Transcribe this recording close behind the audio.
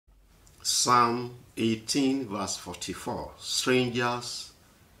Psalm 18 verse 44. Strangers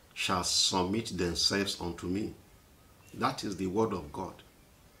shall submit themselves unto me. That is the word of God.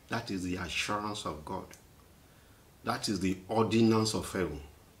 That is the assurance of God. That is the ordinance of heaven.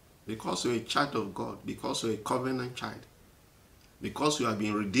 Because you're a child of God, because you're a covenant child, because you have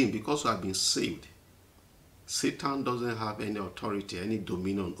been redeemed, because you have been saved, Satan doesn't have any authority, any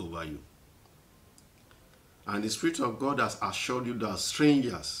dominion over you. And the Spirit of God has assured you that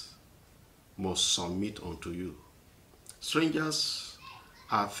strangers must submit unto you. Strangers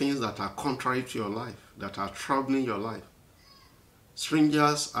are things that are contrary to your life, that are troubling your life.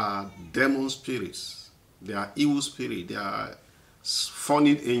 Strangers are demon spirits. They are evil spirits. They are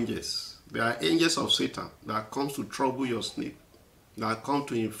fallen angels. They are angels of Satan that comes to trouble your sleep, that come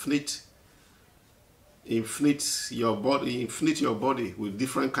to inflict your body with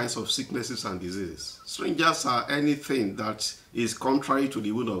different kinds of sicknesses and diseases. Strangers are anything that is contrary to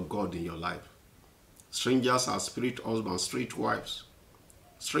the will of God in your life. Strangers are spirit husbands, spirit wives.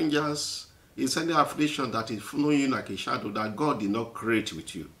 Strangers is any affliction that is following you like a shadow that God did not create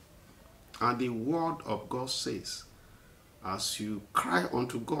with you. And the word of God says, as you cry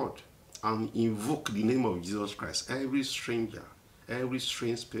unto God and invoke the name of Jesus Christ, every stranger, every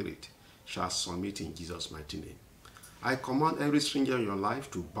strange spirit shall submit in Jesus' mighty name. I command every stranger in your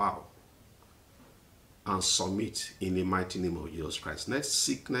life to bow and submit in the mighty name of Jesus Christ. Let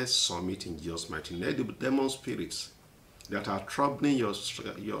sickness submit in Jesus' mighty name. Let the demon spirits that are troubling your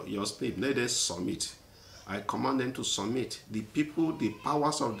sleep, let them submit. I command them to submit. The people, the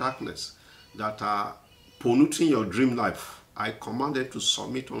powers of darkness that are polluting your dream life, I command them to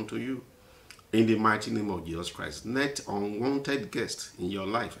submit unto you in the mighty name of Jesus Christ. Let unwanted guests in your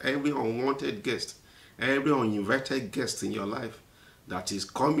life, every unwanted guest, every uninvited guest in your life that is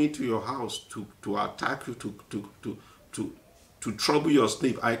coming to your house to attack you, to trouble your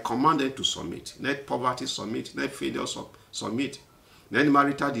sleep, I command them to submit. Let poverty submit. Let failure submit. Let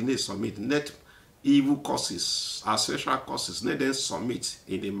marital delay submit. Let evil causes, ancestral causes, let them submit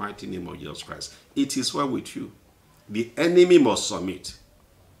in the mighty name of Jesus Christ. It is well with you. The enemy must submit.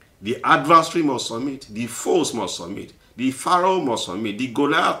 The adversary must submit. The foes must submit. The Pharaoh must submit. The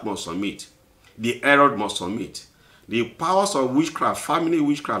Goliath must submit. The Herod must submit. The powers of witchcraft, family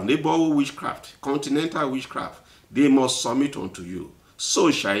witchcraft, neighborhood witchcraft, continental witchcraft, they must submit unto you. So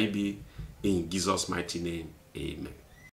shall it be in Jesus' mighty name. Amen.